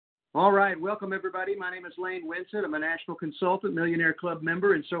All right. Welcome, everybody. My name is Lane Winsett. I'm a national consultant, Millionaire Club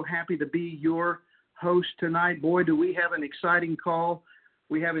member, and so happy to be your host tonight. Boy, do we have an exciting call.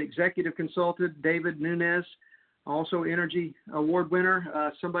 We have an executive consultant, David Nunez, also Energy Award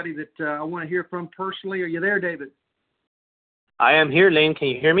winner, somebody that I want to hear from personally. Are you there, David? I am here, Lane. Can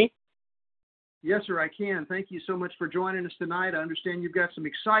you hear me? Yes, sir, I can. Thank you so much for joining us tonight. I understand you've got some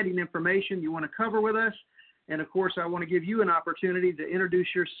exciting information you want to cover with us. And, of course, I want to give you an opportunity to introduce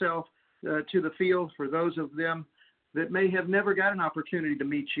yourself to the field for those of them that may have never got an opportunity to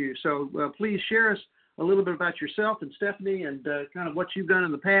meet you. So please share us a little bit about yourself and Stephanie and kind of what you've done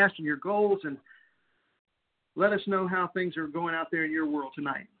in the past and your goals, and let us know how things are going out there in your world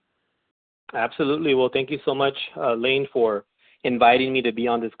tonight. Absolutely. Well, thank you so much, Lane, for inviting me to be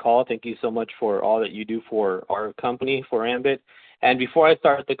on this call. Thank you so much for all that you do for our company, for Ambit. And before I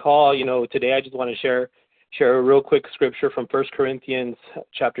start the call, today I just want to share a real quick scripture from 1 Corinthians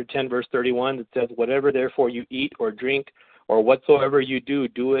chapter 10, verse 31 that says, whatever therefore you eat or drink or whatsoever you do,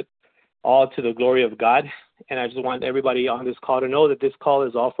 do it all to the glory of God. And I just want everybody on this call to know that this call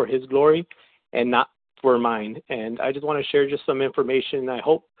is all for His glory and not for mine. And I just want to share just some information. I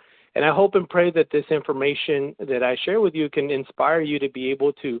hope and pray that this information that I share with you can inspire you to be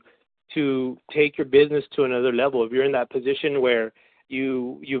able to take your business to another level. If you're in that position where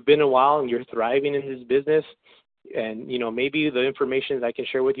you've been a while and you're thriving in this business, and maybe the information that I can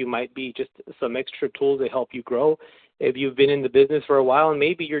share with you might be just some extra tools to help you grow. If you've been in the business for a while and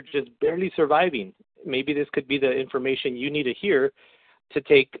maybe you're just barely surviving, maybe this could be the information you need to hear to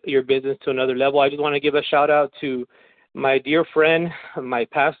take your business to another level. I just want to give a shout out to my dear friend, my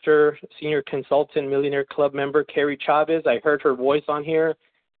pastor, senior consultant, Millionaire Club member, Carrie Chavez. I heard her voice on here.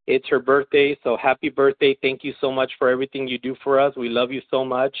 It's her birthday, so happy birthday. Thank you so much for everything you do for us. We love you so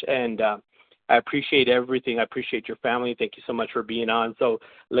much, and I appreciate everything. I appreciate your family. Thank you so much for being on. So,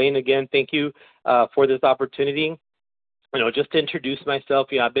 Lane, again, thank you for this opportunity. Just to introduce myself,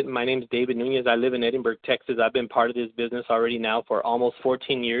 my name is David Nunez. I live in Edinburgh, Texas. I've been part of this business already now for almost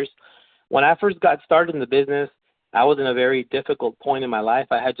 14 years. When I first got started in the business, I was in a very difficult point in my life.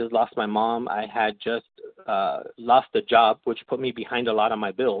 I had just lost my mom. I had just lost a job, which put me behind a lot of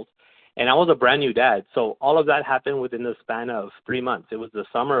my bills. And I was a brand new dad. So all of that happened within the span of 3 months. It was the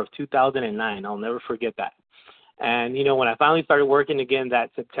summer of 2009. I'll never forget that. And, when I finally started working again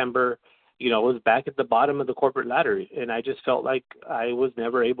that September, I was back at the bottom of the corporate ladder. And I just felt like I was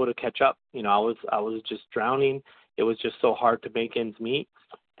never able to catch up. I was just drowning. It was just so hard to make ends meet.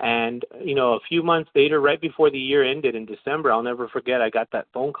 And, a few months later, right before the year ended in December, I'll never forget, I got that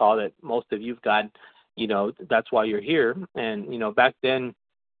phone call that most of you've got, that's why you're here. And, back then,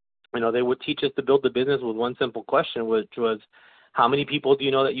 they would teach us to build the business with one simple question, which was, how many people do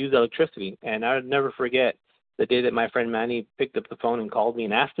you know that use electricity? And I would never forget the day that my friend Manny picked up the phone and called me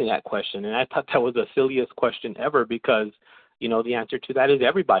and asked me that question. And I thought that was the silliest question ever because, the answer to that is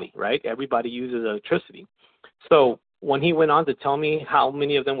everybody, right? Everybody uses electricity. So when he went on to tell me how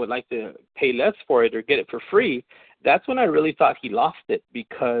many of them would like to pay less for it or get it for free, that's when I really thought he lost it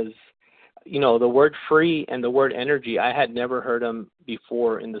because, the word free and the word energy, I had never heard them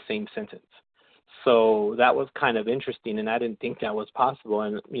before in the same sentence. So that was kind of interesting, and I didn't think that was possible.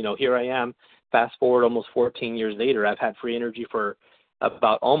 And, here I am, fast forward almost 14 years later, I've had free energy for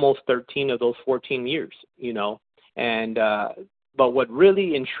about almost 13 of those 14 years, And but what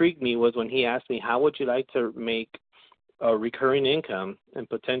really intrigued me was when he asked me, how would you like to make a recurring income and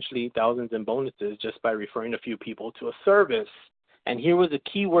potentially thousands in bonuses just by referring a few people to a service? And here was the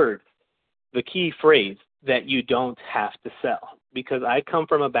key word, the key phrase, that you don't have to sell. Because I come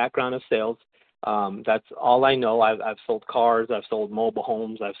from a background of sales. That's all I know. I've sold cars. I've sold mobile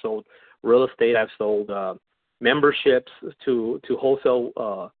homes. I've sold real estate. I've sold memberships to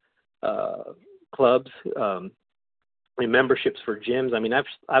wholesale clubs, memberships for gyms. I mean,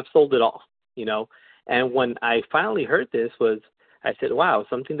 I've sold it all, And when I finally heard this I said, wow,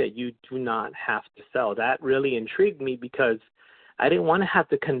 something that you do not have to sell. That really intrigued me because I didn't want to have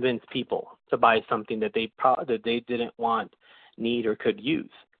to convince people to buy something that they didn't want, need, or could use,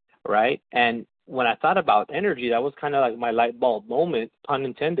 right? And when I thought about energy, that was kind of like my light bulb moment, pun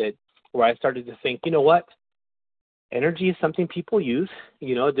intended, where I started to think, you know what? Energy is something people use.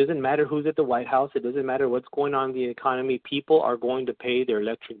 It doesn't matter who's at the White House. It doesn't matter what's going on in the economy. People are going to pay their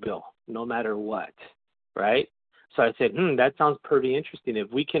electric bill no matter what, right? So I said, that sounds pretty interesting. If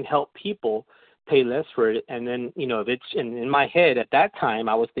we can help people pay less for it, and then, if it's in my head at that time,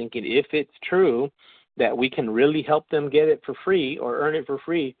 I was thinking if it's true that we can really help them get it for free or earn it for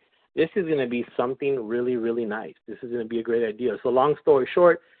free, this is going to be something really, really nice. This is going to be a great idea. So long story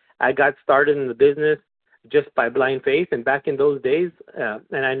short, I got started in the business. just by blind faith. And back in those days,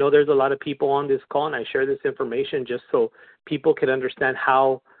 and I know there's a lot of people on this call, and I share this information just so people can understand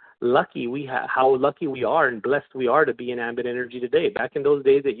how lucky we are and blessed we are to be in Ambit Energy today. Back in those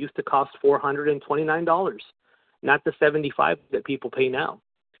days, it used to cost $429, not the $75 that people pay now.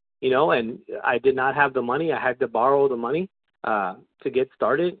 And I did not have the money. I had to borrow the money to get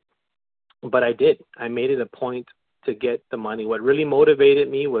started, but I did. I made it a point to get the money. What really motivated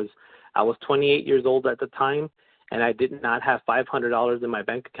me was I was 28 years old at the time, and I did not have $500 in my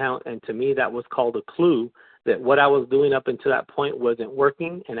bank account, and to me that was called a clue that what I was doing up until that point wasn't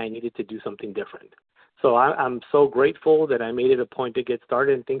working, and I needed to do something different. So I'm so grateful that I made it a point to get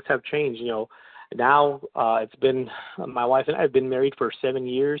started, and things have changed. Now it's been, my wife and I have been married for 7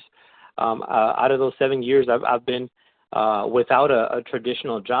 years. Out of those 7 years, I've been without a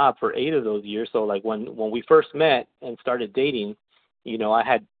traditional job for 8 of those years. So like when we first met and started dating,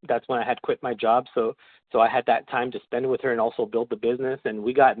 that's when I had quit my job. So I had that time to spend with her and also build the business. And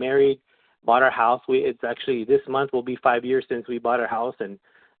we got married, bought our house. It's actually this month will be 5 years since we bought our house, and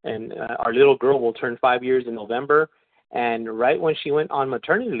our little girl will turn 5 years in November. And right when she went on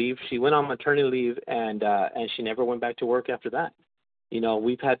maternity leave, and she never went back to work after that.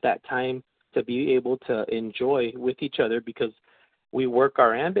 We've had that time to be able to enjoy with each other because we work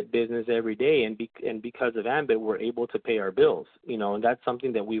our Ambit business every day, and because of Ambit, we're able to pay our bills, and that's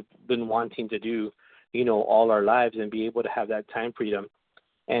something that we've been wanting to do, all our lives, and be able to have that time freedom.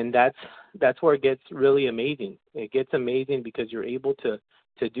 And that's where it gets really amazing. It gets amazing because you're able to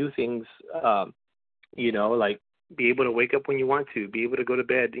do things, like be able to wake up when you want to, be able to go to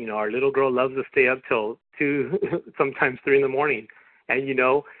bed. Our little girl loves to stay up till 2, sometimes 3 in the morning. And,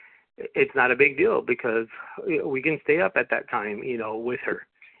 it's not a big deal because we can stay up at that time, with her.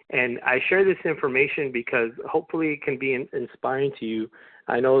 And I share this information because hopefully it can be inspiring to you.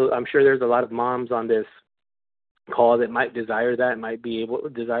 I'm sure there's a lot of moms on this call that might desire that,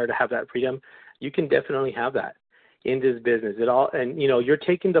 desire to have that freedom. You can definitely have that in this business. You're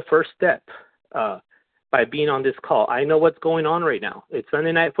taking the first step by being on this call. I know what's going on right now. It's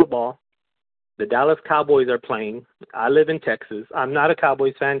Sunday Night Football. The Dallas Cowboys are playing. I live in Texas. I'm not a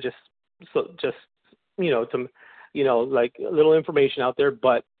Cowboys fan, just like a little information out there.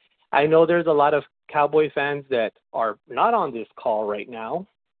 But I know there's a lot of Cowboy fans that are not on this call right now,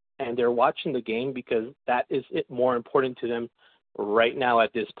 and they're watching the game because that is more important to them right now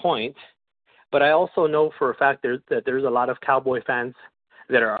at this point. But I also know for a fact that there's a lot of Cowboy fans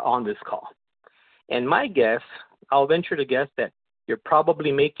that are on this call. And my guess, I'll venture to guess that you're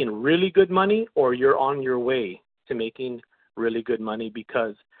probably making really good money, or you're on your way to making really good money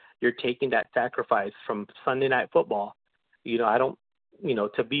because you're taking that sacrifice from Sunday Night Football,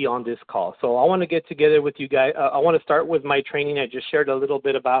 to be on this call. So I want to get together with you guys. I want to start with my training. I just shared a little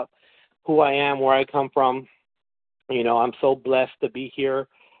bit about who I am, where I come from. I'm so blessed to be here.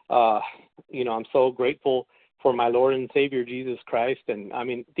 I'm so grateful for my Lord and Savior, Jesus Christ. And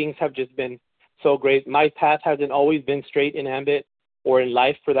things have just been so great. My path hasn't always been straight in Ambit or in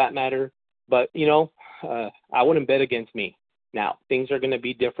life for that matter, but I wouldn't bet against me. Now things are going to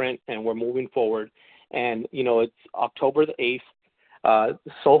be different, and we're moving forward. And it's October the 8th.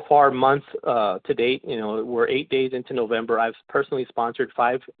 So far, months to date, we're 8 days into November. I've personally sponsored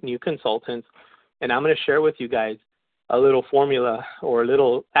 5 new consultants, and I'm going to share with you guys a little formula or a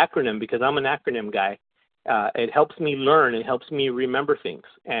little acronym because I'm an acronym guy. It helps me learn. It helps me remember things.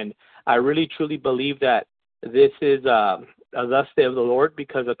 And I really, truly believe that this is a thus saith of the Lord,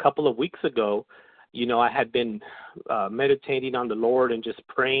 because a couple of weeks ago, I had been meditating on the Lord and just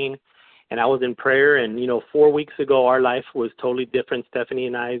praying, and I was in prayer. And, 4 weeks ago, our life was totally different, Stephanie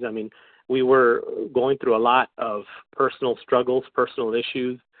and I. We were going through a lot of personal struggles, personal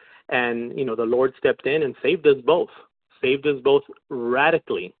issues, and, the Lord stepped in and saved us both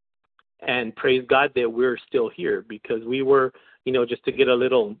radically. And praise God that we're still here, because we were, just to get a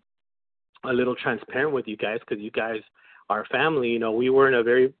little transparent with you guys, because you guys are family. We were in a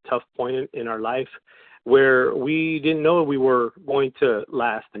very tough point in our life where we didn't know we were going to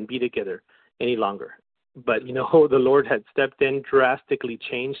last and be together any longer. But, the Lord had stepped in, drastically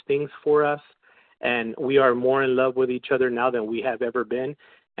changed things for us, and we are more in love with each other now than we have ever been,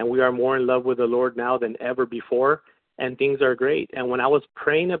 and we are more in love with the Lord now than ever before, and things are great. And when I was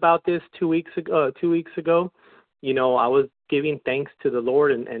praying about this 2 weeks ago, I was giving thanks to the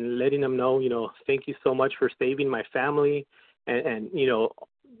Lord and letting him know, thank you so much for saving my family. And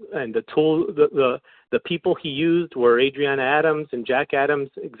the people he used were Adriana Adams and Jack Adams,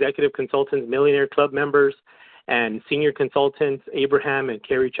 executive consultants, Millionaire Club members, and senior consultants, Abraham and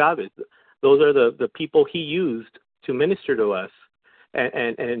Carrie Chavez. Those are the people he used to minister to us,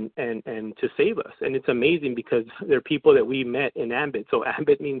 and to save us. And it's amazing because they're people that we met in Ambit. So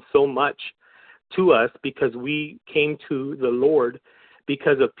Ambit means so much to us because we came to the Lord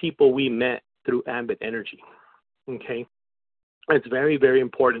because of people we met through Ambit Energy. Okay, it's very, very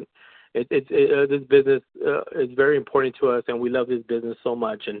important. This business is very important to us, and we love this business so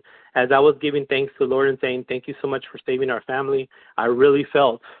much. And as I was giving thanks to the Lord and saying, thank you so much for saving our family, I really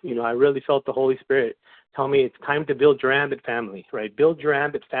felt the Holy Spirit tell me it's time to build your Ambit family, right? Build your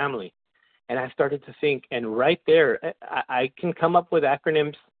Ambit family. And I started to think, and right there, I can come up with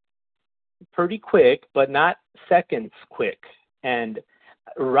acronyms pretty quick, but not seconds quick. And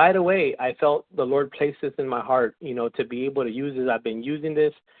right away, I felt the Lord place this in my heart, to be able to use this. I've been using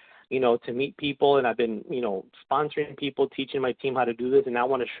this, to meet people, and I've been, sponsoring people, teaching my team how to do this, and I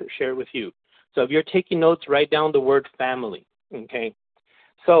want to share it with you. So if you're taking notes, write down the word family, okay?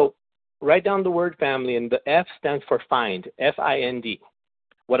 So write down the word family, and the F stands for find, F-I-N-D.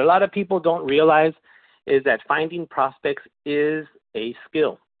 What a lot of people don't realize is that finding prospects is a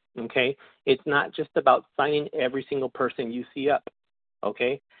skill, okay? It's not just about finding every single person you see up,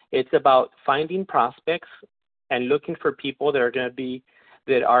 okay? It's about finding prospects and looking for people that are going to be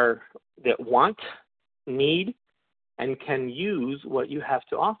that want, need, and can use what you have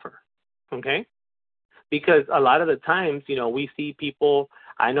to offer, okay? Because a lot of the times, we see people,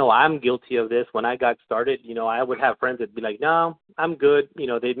 I know I'm guilty of this. When I got started, I would have friends that be like, no, I'm good.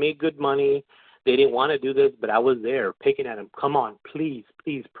 They made good money. They didn't want to do this, but I was there picking at them. Come on, please,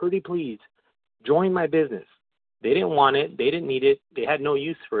 pretty please, join my business. They didn't want it. They didn't need it. They had no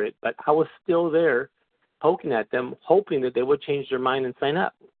use for it, but I was still there poking at them, hoping that they would change their mind and sign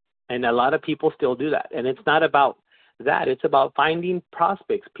up. And a lot of people still do that. And it's not about that. It's about finding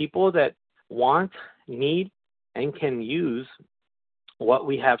prospects, people that want, need, and can use what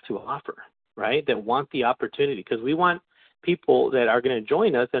we have to offer, right? That want the opportunity, because we want people that are going to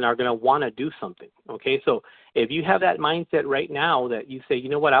join us and are going to want to do something, okay? So if you have that mindset right now that you say, you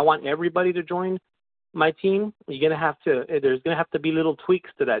know what, I want everybody to join my team, there's going to have to be little tweaks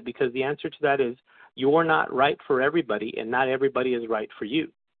to that, because the answer to that is you're not right for everybody, and not everybody is right for you.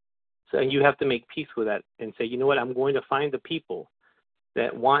 So you have to make peace with that and say, you know what, I'm going to find the people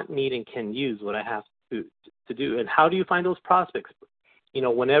that want, need, and can use what I have to do. And how do you find those prospects?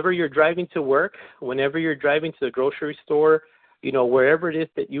 Whenever you're driving to work, whenever you're driving to the grocery store, wherever it is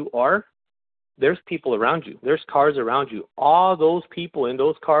that you are, there's people around you. There's cars around you. All those people in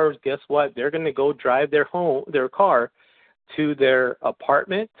those cars, guess what? They're going to go drive their car to their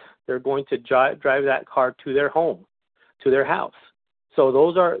apartment. They're going to drive that car to their home, to their house. So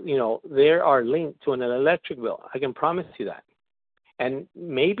those are, they are linked to an electric bill. I can promise you that. And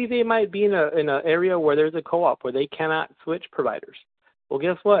maybe they might be in an area where there's a co-op where they cannot switch providers. Well,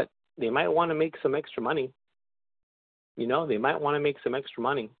 guess what? They might want to make some extra money. They might want to make some extra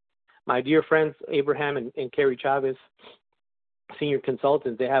money. My dear friends, Abraham and Carrie Chavez, senior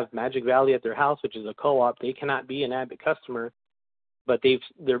consultants, they have Magic Valley at their house, which is a co-op. They cannot be an Abbott customer, but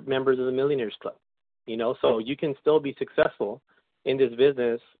they're members of the Millionaires Club. So you can still be successful in this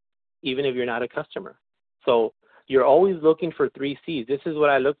business even if you're not a customer. So you're always looking for 3 C's. This is what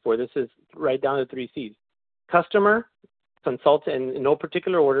I look for. This is right down to 3 C's. Customer, consultant, in no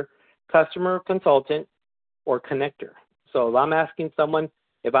particular order, customer, consultant, or connector. So if I'm asking someone,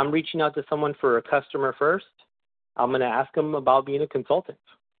 if I'm reaching out to someone for a customer first, I'm going to ask them about being a consultant,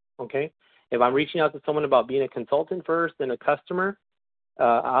 okay? If I'm reaching out to someone about being a consultant first and a customer,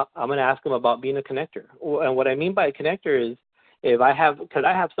 I'm going to ask them about being a connector. And what I mean by a connector is, because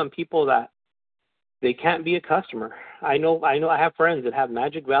I have some people that they can't be a customer. I know I have friends that have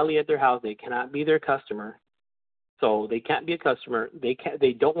Magic Valley at their house. They cannot be their customer. So they can't be a customer.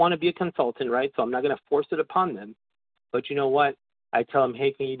 They don't want to be a consultant, right? So I'm not going to force it upon them. But you know what? I tell them,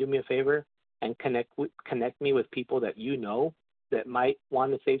 hey, can you do me a favor and connect me with people that that might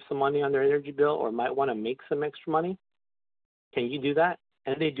want to save some money on their energy bill or might want to make some extra money? Can you do that?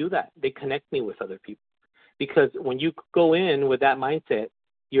 And they do that. They connect me with other people. Because when you go in with that mindset,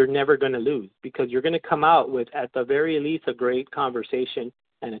 you're never going to lose, because you're going to come out with, at the very least, a great conversation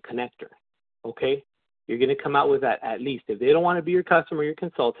and a connector, okay? You're going to come out with that at least. If they don't want to be your customer, your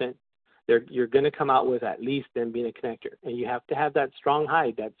consultant, you're going to come out with at least them being a connector. And you have to have that strong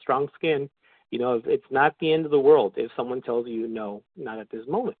hide, that strong skin. It's not the end of the world if someone tells you, no, not at this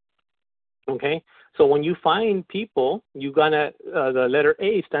moment, okay? So when you find people, you're going to, the letter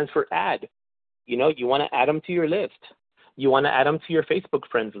A stands for add. You want to add them to your list. You want to add them to your Facebook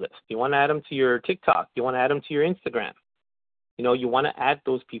friends list. You want to add them to your TikTok. You want to add them to your Instagram. You want to add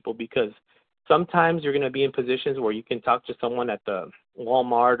those people, because sometimes you're going to be in positions where you can talk to someone at the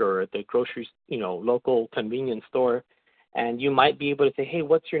Walmart or at the grocery, local convenience store, And you might be able to say, hey,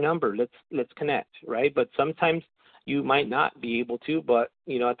 what's your number? Let's connect, right? But sometimes you might not be able to, but,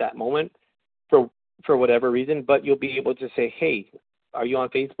 at that moment, for whatever reason, but you'll be able to say, hey, are you on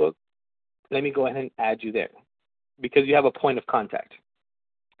Facebook? Let me go ahead and add you there, because you have a point of contact.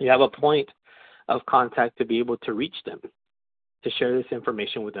 You have a point of contact to be able to reach them, to share this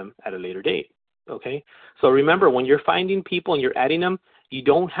information with them at a later date, okay? So remember, when you're finding people and you're adding them, you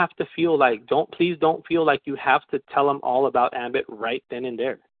don't have to feel like, please don't feel like you have to tell them all about Ambit right then and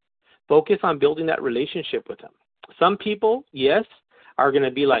there. Focus on building that relationship with them. Some people, yes, are going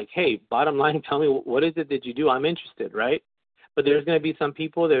to be like, hey, bottom line, tell me, what is it that you do? I'm interested, right? But there's going to be some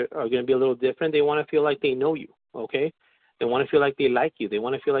people that are going to be a little different. They want to feel like they know you, okay? They want to feel like they like you. They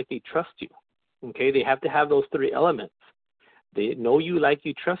want to feel like they trust you, okay? They have to have those three elements. They know you, like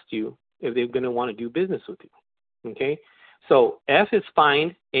you, trust you if they're going to want to do business with you, okay? So F is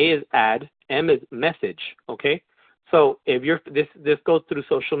find, A is add, M is message, okay? So if this goes through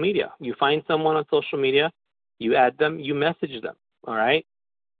social media. You find someone on social media, you add them, you message them, all right?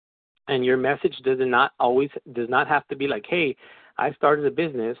 And your message does not have to be like, hey, I started a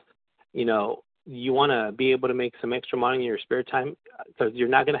business, you want to be able to make some extra money in your spare time, because you're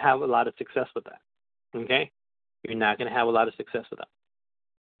not going to have a lot of success with that, okay? You're not going to have a lot of success with that.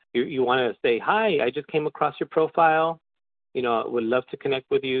 You want to say, hi, I just came across your profile, would love to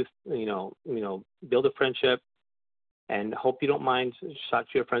connect with you, build a friendship, and hope you don't mind, shot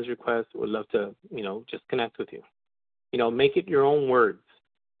you a friend's request, would love to, just connect with you. Make it your own words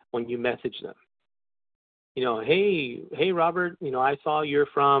when you message them. Hey, Robert, I saw you're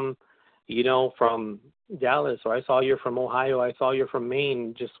from Dallas, or I saw you're from Ohio, I saw you're from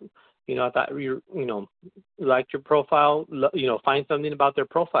Maine, just, I thought you liked your profile, find something about their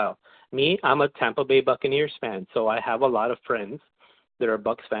profile. Me, I'm a Tampa Bay Buccaneers fan, so I have a lot of friends that are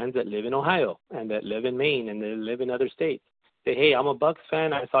Bucs fans that live in Ohio and that live in Maine and that live in other states. Say, hey, I'm a Bucs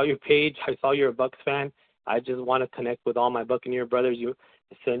fan, I saw your page, I saw you're a Bucs fan, I just want to connect with all my Buccaneer brothers.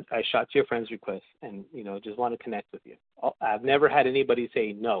 I shot you a friend's request and, just want to connect with you. I've never had anybody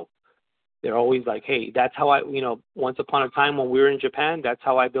say no. They're always like, hey, that's how once upon a time when we were in Japan, that's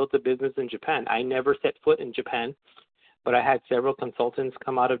how I built a business in Japan. I never set foot in Japan, but I had several consultants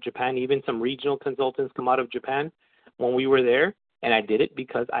come out of Japan, even some regional consultants come out of Japan when we were there. And I did it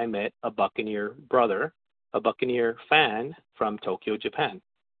because I met a Buccaneer brother, a Buccaneer fan from Tokyo, Japan.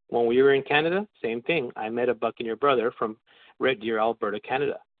 When we were in Canada, same thing. I met a Buccaneer brother from Red Deer, Alberta,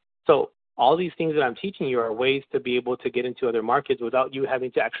 Canada. So all these things that I'm teaching you are ways to be able to get into other markets without you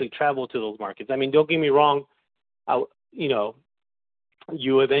having to actually travel to those markets. I mean, don't get me wrong,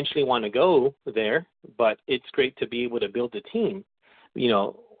 you eventually want to go there, but it's great to be able to build a team, in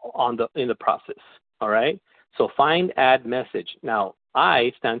the process, all right? So find, add, message. Now,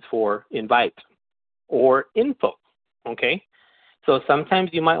 I stands for invite or info, okay? So sometimes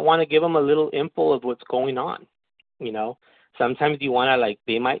you might want to give them a little info of what's going on, Sometimes you want to,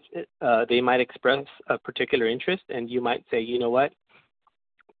 they might express a particular interest, and you might say, you know what?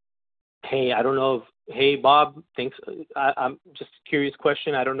 Hey, I don't know hey, Bob, thanks. I'm just a curious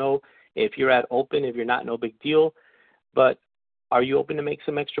question. I don't know if you're open. If you're not, no big deal. But are you open to make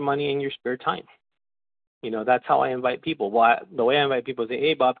some extra money in your spare time? That's how I invite people. The way I invite people is,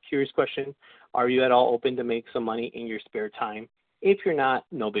 hey, Bob, curious question. Are you at all open to make some money in your spare time? If you're not,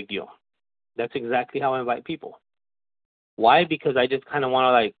 no big deal. That's exactly how I invite people. Why? Because I just kind of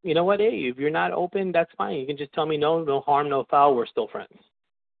want to you know what, hey, if you're not open, that's fine. You can just tell me no harm, no foul, we're still friends.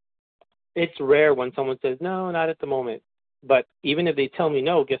 It's rare when someone says, no, not at the moment. But even if they tell me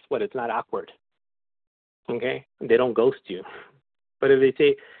no, guess what? It's not awkward. Okay? They don't ghost you. But if they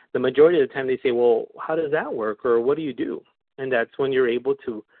say, the majority of the time they say, well, how does that work? Or what do you do? And that's when you're able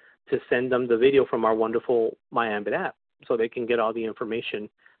to send them the video from our wonderful MyAmbit app so they can get all the information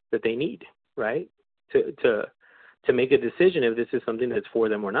that they need, right? To make a decision if this is something that's for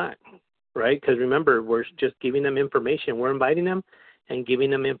them or not, right? Because remember, we're just giving them information. We're inviting them and giving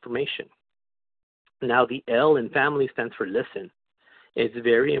them information. Now, the L in family stands for listen. It's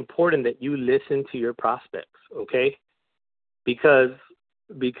very important that you listen to your prospects, okay? Because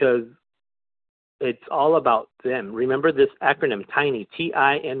it's all about them. Remember this acronym, TINY,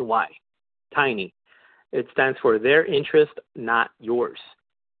 T-I-N-Y, TINY. It stands for their interest, not yours.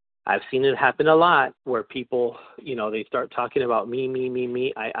 I've seen it happen a lot where people, they start talking about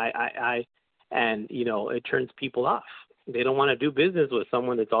me, I, and, it turns people off. They don't want to do business with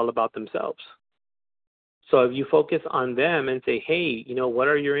someone that's all about themselves. So if you focus on them and say, hey, what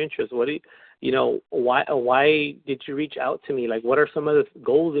are your interests? What do why did you reach out to me? What are some of the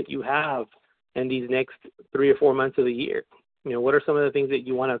goals that you have in these next 3 or 4 months of the year? What are some of the things that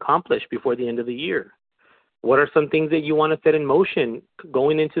you want to accomplish before the end of the year? What are some things that you want to set in motion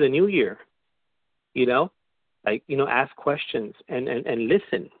going into the new year? You know, like, ask questions and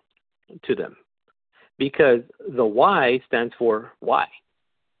listen to them, because the why stands for why,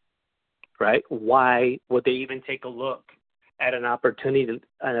 right? Why would they even take a look at an opportunity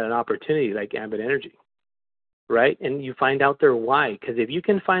like Ambit Energy, right? And you find out their why, because if you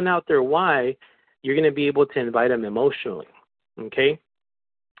can find out their why, you're going to be able to invite them emotionally, okay?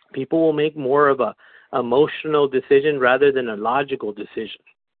 People will make more of a emotional decision rather than a logical decision.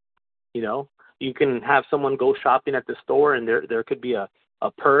 You can have someone go shopping at the store, and there could be a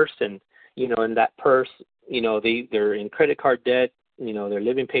purse, and in that purse, they're in credit card debt, they're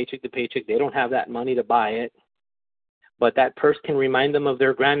living paycheck to paycheck, they don't have that money to buy it, but that purse can remind them of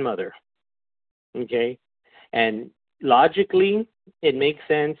their grandmother, okay? And logically, it makes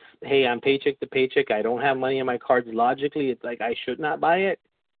sense. Hey, I'm paycheck to paycheck, I don't have money in my cards. Logically, it's like I should not buy it.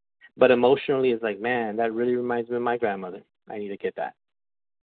 But emotionally, it's like, man, that really reminds me of my grandmother. I need to get that.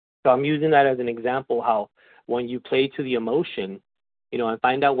 So I'm using that as an example how when you play to the emotion, and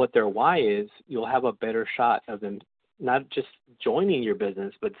find out what their why is, you'll have a better shot of them not just joining your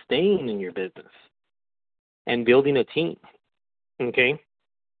business, but staying in your business and building a team, okay?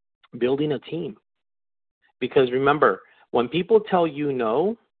 Building a team. Because remember, when people tell you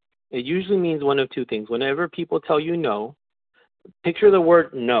no, it usually means one of two things. Whenever people tell you no, picture the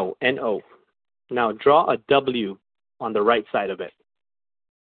word no, N-O. Now draw a W on the right side of it.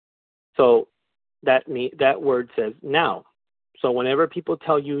 So that word says now. So whenever people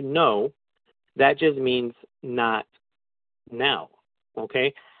tell you no, that just means not now,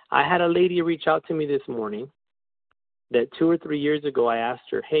 okay? I had a lady reach out to me this morning that 2 or 3 years ago I asked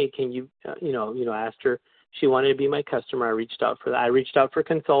her, hey, can you, asked her, she wanted to be my customer. I reached out for that. I reached out for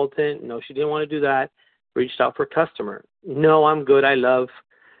consultant. No, she didn't want to do that. Reached out for customer. No, I'm good. I love,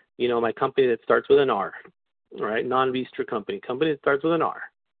 my company that starts with an R, all right? Non-Vista company that starts with an R.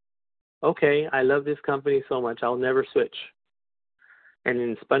 Okay, I love this company so much, I'll never switch. And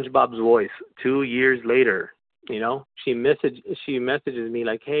in SpongeBob's voice, 2 years later, she messages me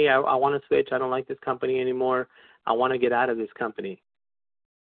like, hey, I want to switch. I don't like this company anymore. I want to get out of this company.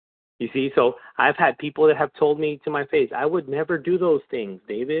 You see, so I've had people that have told me to my face, I would never do those things,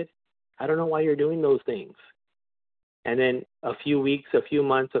 David. I don't know why you're doing those things. And then a few weeks, a few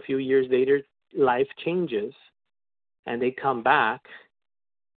months, a few years later, life changes, and they come back,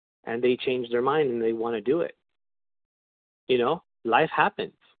 and they change their mind, and they want to do it. Life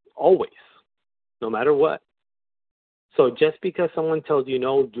happens, always, no matter what. So just because someone tells you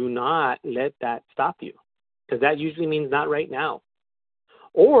no, do not let that stop you, because that usually means not right now.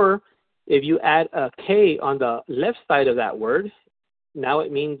 Or if you add a K on the left side of that word, now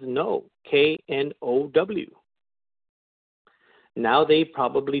it means no, K-N-O-W. Now they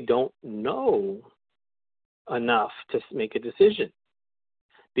probably don't know enough to make a decision.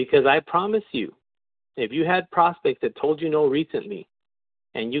 Because I promise you, if you had prospects that told you no recently,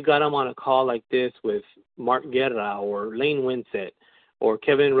 and you got them on a call like this with Mark Guerra or Lane Winsett or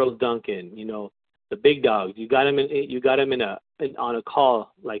Kevin Rose Duncan, the big dogs, you got them on a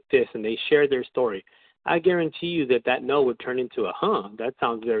call like this, and they shared their story, I guarantee you that no would turn into that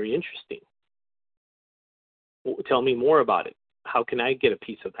sounds very interesting. Well, tell me more about it. How can I get a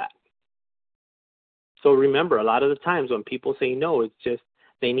piece of that? So remember, a lot of the times when people say no, it's just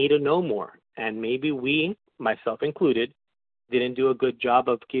they need to know more. And maybe we, myself included, didn't do a good job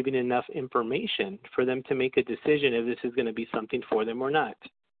of giving enough information for them to make a decision if this is going to be something for them or not.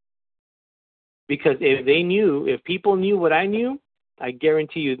 Because if people knew what I knew, I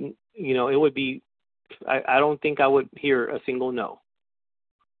guarantee you, it would be, I don't think I would hear a single no.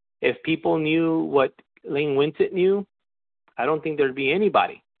 If people knew what Lane Winsett knew, I don't think there'd be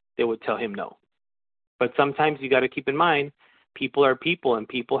anybody that would tell him no. But sometimes you got to keep in mind, people are people, and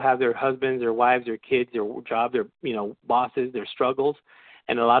people have their husbands, their wives, their kids, their job, their bosses, their struggles,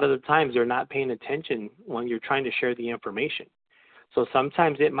 and a lot of the times they're not paying attention when you're trying to share the information. So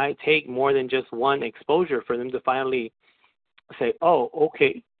sometimes it might take more than just one exposure for them to finally say, oh,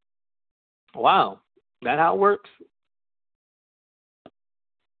 okay, wow, that how it works?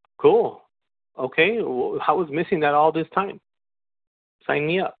 Cool. Okay, well, I was missing that all this time. Sign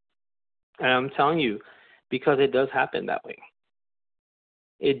me up. And I'm telling you, because it does happen that way.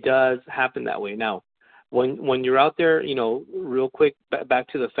 It does happen that way. Now, when you're out there, real quick, back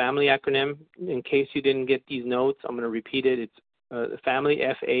to the family acronym, in case you didn't get these notes, I'm going to repeat it. It's family,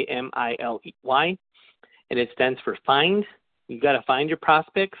 F-A-M-I-L-Y, and it stands for find. You got to find your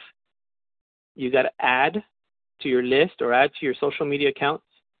prospects. You got to add to your list or add to your social media accounts.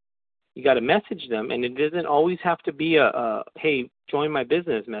 You got to message them, and it doesn't always have to be a hey, join my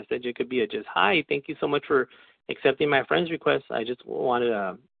business message. It could be a just, hi, thank you so much for accepting my friend's request. I just wanted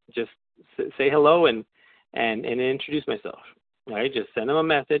to just say hello and introduce myself. All right, just send them a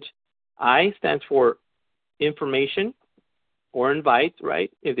message. I stands for information or invite,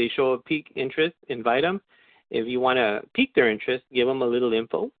 right? If they show a pique interest, invite them. If you want to pique their interest, give them a little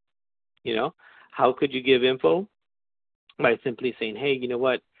info. You know, how could you give info? By simply saying, hey, you know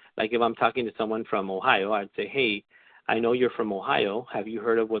what? Like if I'm talking to someone from Ohio, I'd say, hey, I know you're from Ohio. Have you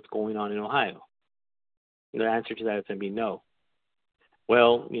heard of what's going on in Ohio? And the answer to that is going to be no.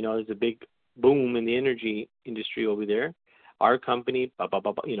 Well, you know, there's a big boom in the energy industry over there. Our company, blah, blah,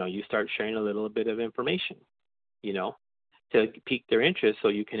 blah, blah, you know, you start sharing a little bit of information, you know, to pique their interest so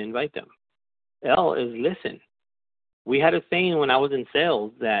you can invite them. L is listen. We had a saying when I was in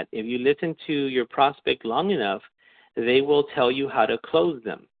sales that if you listen to your prospect long enough, they will tell you how to close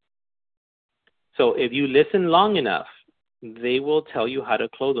them. So if you listen long enough, they will tell you how to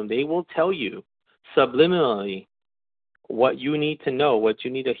close them. They will tell you subliminally what you need to know, what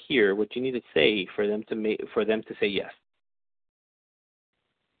you need to hear, what you need to say for them to say yes.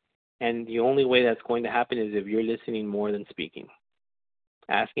 And the only way that's going to happen is if you're listening more than speaking,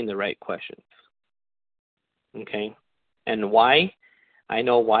 asking the right questions. Okay? And why? I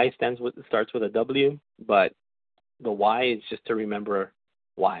know why starts with a W, but the why is just to remember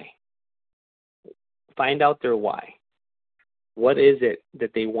why. Find out their why. What is it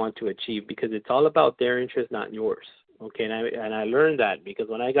that they want to achieve? Because it's all about their interest, not yours. Okay, and I learned that because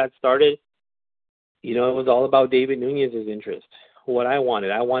when I got started, you know, it was all about David Nunez's interest. What I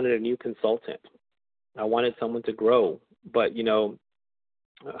wanted a new consultant. I wanted someone to grow. But, you know,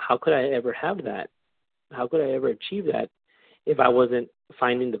 how could I ever have that? How could I ever achieve that if I wasn't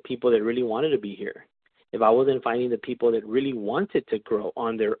finding the people that really wanted to be here? If I wasn't finding the people that really wanted to grow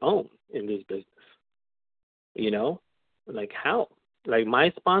on their own in this business? You know, like how? Like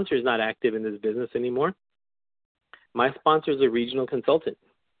my sponsor is not active in this business anymore. My sponsor is a regional consultant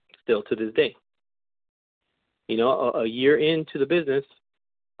still to this day. You know, a year into the business,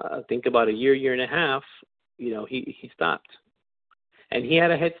 think about a year and a half, you know, he stopped. And he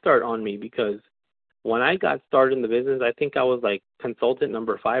had a head start on me because when I got started in the business, I think I was like consultant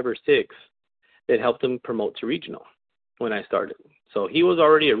number 5 or 6 that helped him promote to regional when I started. So he was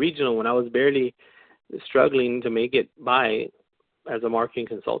already a regional when I was barely struggling to make it by as a marketing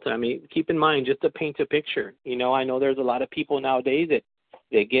consultant. I mean, keep in mind, just to paint a picture, you know, I know there's a lot of people nowadays that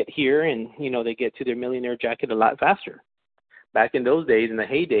they get here and, you know, they get to their millionaire jacket a lot faster. Back in those days, in the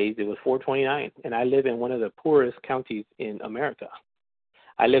heydays, it was $4.29, and I live in one of the poorest counties in America.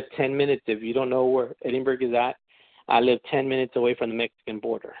 I live 10 minutes, if you don't know where Edinburgh is at, I live 10 minutes away from the Mexican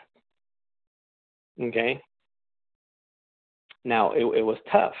border. Okay? Now, it was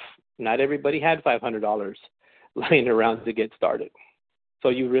tough. Not everybody had $500 laying around to get started. So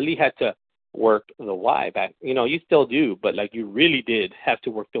you really had to work the why back. You know, you still do, but like you really did have to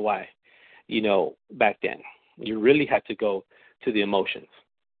work the why, you know, back then. You really had to go to the emotions.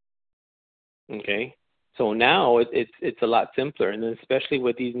 Okay? So now it's a lot simpler, and then especially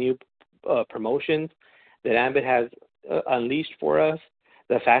with these new promotions that Ambit has unleashed for us,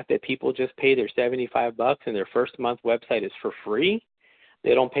 the fact that people just pay their $75 and their first month website is for free.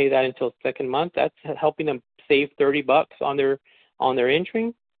 They don't pay that until second month. That's helping them save $30 on their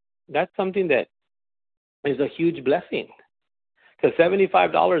entering. That's something that is a huge blessing. Because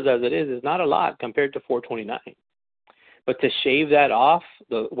 $75 as it is not a lot compared to $429. But to shave that off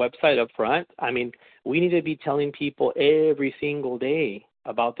the website up front, I mean, we need to be telling people every single day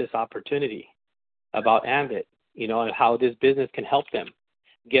about this opportunity, about Ambit, you know, and how this business can help them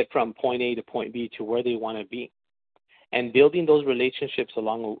get from point A to point B to where they want to be. And building those relationships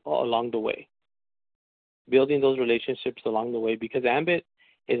along the way. Building those relationships along the way, because Ambit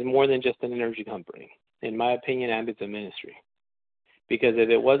is more than just an energy company. In my opinion, Ambit's a ministry. Because if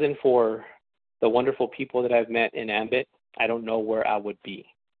it wasn't for the wonderful people that I've met in Ambit, I don't know where I would be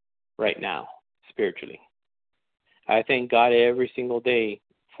right now, spiritually. I thank God every single day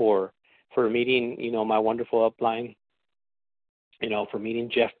for meeting, you know, my wonderful upline, you know, for meeting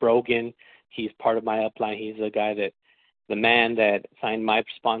Jeff Brogan. He's part of my upline. He's the man that signed my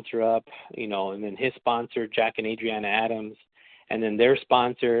sponsor up, you know, and then his sponsor, Jack and Adriana Adams, and then their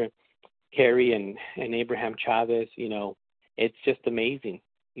sponsor, Carrie and Abraham Chavez. You know, it's just amazing.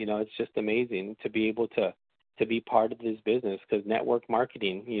 You know, it's just amazing to be able to be part of this business, because network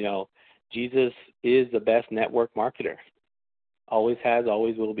marketing, you know, Jesus is the best network marketer. Always has,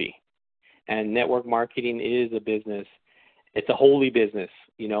 always will be. And network marketing is a business. It's a holy business.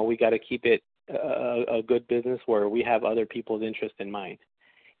 You know, we got to keep it a good business where we have other people's interest in mind.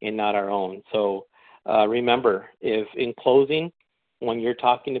 and not our own. So remember, if in closing, when you're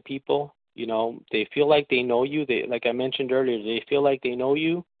talking to people, they feel like they know you. Like I mentioned earlier, they feel like they know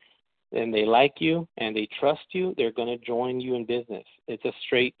you and they like you and they trust you. They're going to join you in business. It's a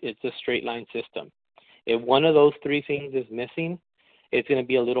straight line system. If one of those three things is missing, it's going to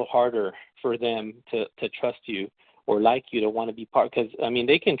be a little harder for them to trust you or like you, to want to be part. Because,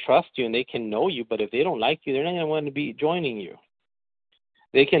 they can trust you and they can know you, but if they don't like you, they're not going to want to be joining you.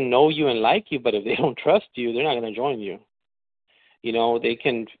 They can know you and like you, but if they don't trust you, they're not going to join you. They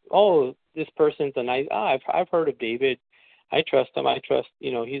can, this person's a nice, I've heard of David. I trust him.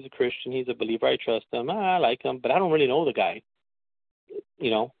 He's a Christian. He's a believer. I trust him. I like him, but I don't really know the guy.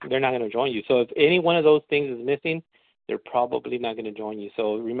 They're not going to join you. So if any one of those things is missing, they're probably not going to join you.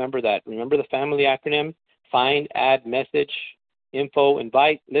 So remember that. Remember the family acronym: find, add, message, info,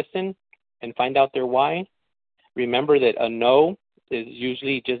 invite, listen, and find out their why. Remember that a no is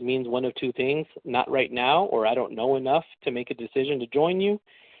usually just means one of two things: not right now, or I don't know enough to make a decision to join you.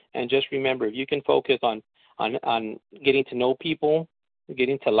 And just remember, if you can focus on getting to know people,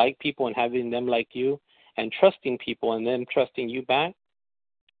 getting to like people and having them like you, and trusting people and them trusting you back,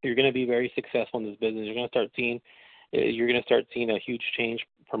 you're going to be very successful in this business. You're going to start seeing a huge change,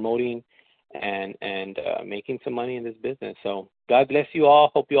 promoting and making some money in this business. So God bless you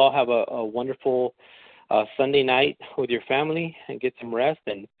all. Hope you all have a wonderful Sunday night with your family and get some rest.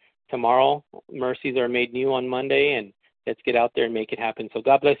 And tomorrow, mercies are made new on Monday, and let's get out there and make it happen. So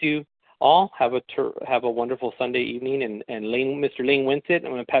God bless you all. Have a wonderful Sunday evening. And Mr. Lane Winsett,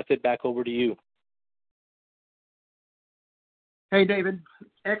 I'm going to pass it back over to you. Hey, David,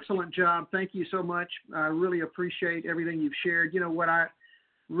 excellent job. Thank you so much. I really appreciate everything you've shared. What I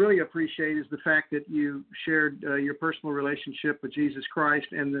really appreciate is the fact that you shared your personal relationship with Jesus Christ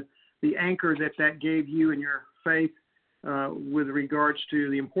and the anchor that gave you and your faith with regards to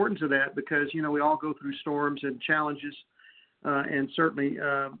the importance of that, because, we all go through storms and challenges, and certainly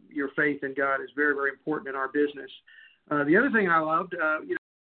your faith in God is very, very important in our business. The other thing I loved,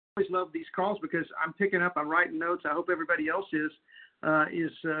 always love these calls because I'm writing notes. I hope everybody else is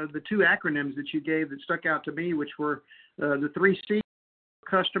the two acronyms that you gave that stuck out to me, which were the 3 C's: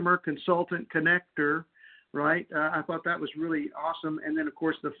 customer, consultant, connector, right? I thought that was really awesome. And then, of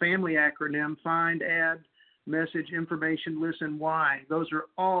course, the family acronym: find, add, message, information, listen, why. Those are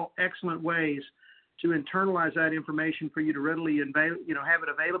all excellent ways to internalize that information for you to readily have it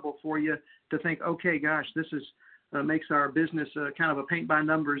available for you to think, okay, gosh, this is makes our business kind of a paint by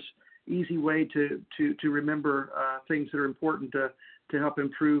numbers, easy way to remember things that are important to help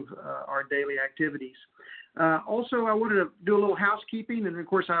improve our daily activities. Also, I wanted to do a little housekeeping, and of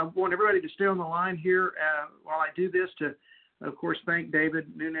course, I want everybody to stay on the line here while I do this to, of course, thank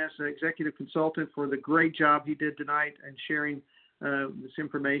David Nunes, executive consultant, for the great job he did tonight and sharing this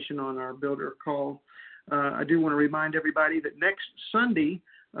information on our builder call. I do want to remind everybody that next Sunday,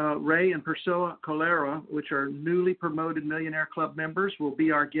 Ray and Priscilla Colera, which are newly promoted Millionaire Club members, will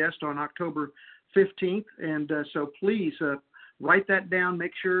be our guest on October 15th. And so please write that down.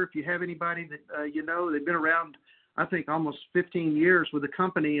 Make sure if you have anybody that they've been around, I think, almost 15 years with the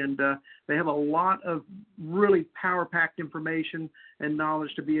company, and they have a lot of really power-packed information and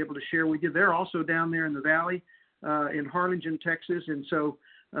knowledge to be able to share with you. They're also down there in the Valley in Harlingen, Texas. And so,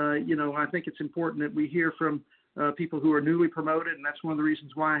 I think it's important that we hear from people who are newly promoted, and that's one of the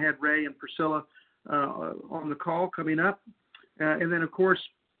reasons why I had Ray and Priscilla on the call coming up. And then, of course,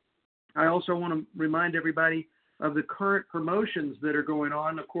 I also want to remind everybody of the current promotions that are going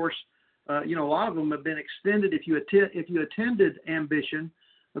on. Of course, a lot of them have been extended. If you attended Ambition,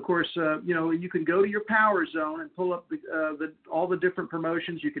 of course, you can go to your PowerZone and pull up all the different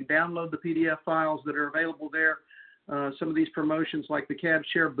promotions. You can download the PDF files that are available there. Some of these promotions, like the Cab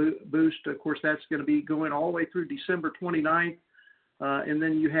Share Boost, of course, that's going to be going all the way through December 29th. And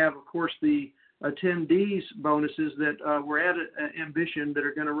then you have, of course, the attendees bonuses that were at Ambition that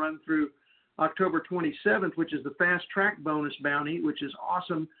are going to run through October 27th, which is the Fast Track Bonus Bounty, which is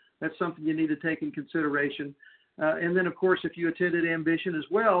awesome. That's something you need to take in consideration. And then, of course, if you attended Ambition as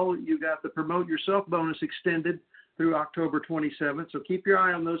well, you got the Promote Yourself bonus extended through October 27th. So keep your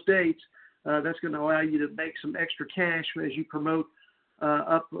eye on those dates. That's going to allow you to make some extra cash as you promote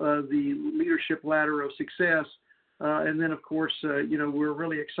up the leadership ladder of success. And then, of course, we're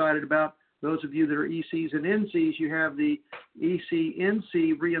really excited about those of you that are ECs and NCs. You have the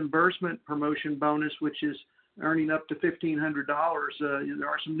EC-NC reimbursement promotion bonus, which is earning up to $1,500. There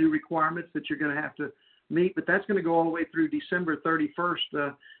are some new requirements that you're going to have to meet, but that's going to go all the way through December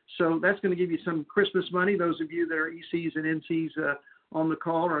 31st. So that's going to give you some Christmas money. Those of you that are ECs and NCs on the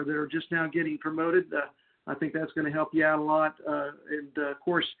call or that are just now getting promoted, I think that's going to help you out a lot. Of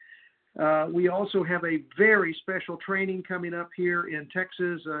course, we also have a very special training coming up here in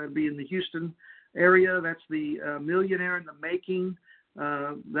Texas. It'll be in the Houston area. That's the Millionaire in the Making.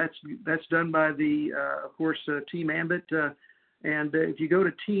 That's done by the, of course, Team Ambit. And if you go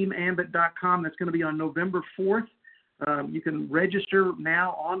to teamambit.com, that's going to be on November 4th. You can register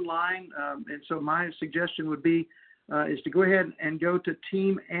now online. And so my suggestion would be is to go ahead and go to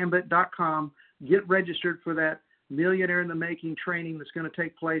teamambit.com, get registered for that Millionaire in the Making training that's going to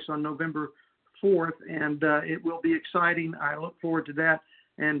take place on November 4th. And it will be exciting. I look forward to that.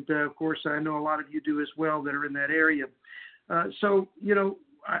 And, of course, I know a lot of you do as well that are in that area. So, you know,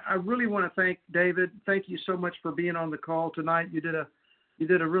 I really want to thank David. Thank you so much for being on the call tonight. You did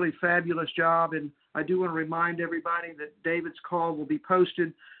a really fabulous job, and I do want to remind everybody that David's call will be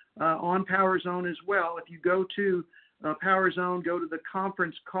posted on PowerZone as well. If you go to PowerZone, go to the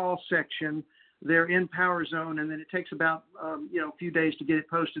conference call section there in PowerZone, and then it takes about a few days to get it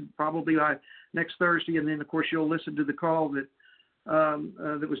posted, probably by next Thursday, and then of course you'll listen to the call that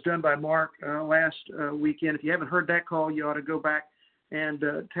was done by Mark last weekend. If you haven't heard that call, you ought to go back and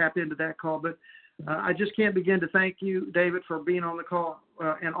tap into that call. But I just can't begin to thank you, David, for being on the call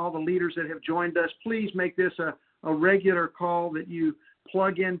and all the leaders that have joined us. Please make this a regular call that you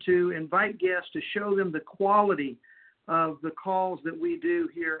plug into. Invite guests to show them the quality of the calls that we do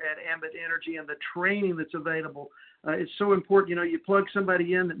here at Ambit Energy and the training that's available. It's so important. You know, you plug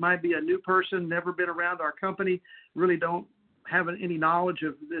somebody in that might be a new person, never been around our company, really don't have any knowledge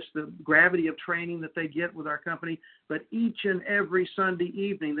of the gravity of training that they get with our company. But each and every Sunday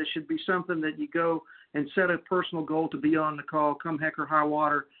evening, this should be something that you go and set a personal goal to be on the call, come heck or high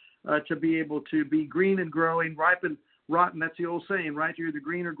water, to be able to be green and growing, ripe and rotten. That's the old saying, right? You're either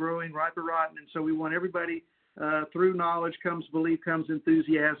green or growing, ripe or rotten. And so we want everybody, through knowledge comes belief, comes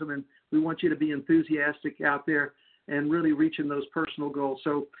enthusiasm, and we want you to be enthusiastic out there and really reaching those personal goals.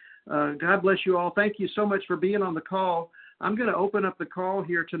 So God bless you all. Thank you so much for being on the call. I'm going to open up the call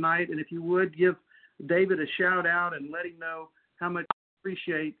here tonight, and if you would, give David a shout out and let him know how much you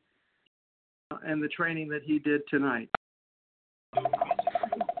appreciate and the training that he did tonight.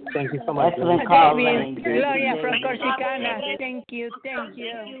 Thank you so much. Excellent call, Gloria from Corsicana. Thank you. What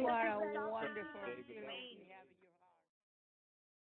a wonderful.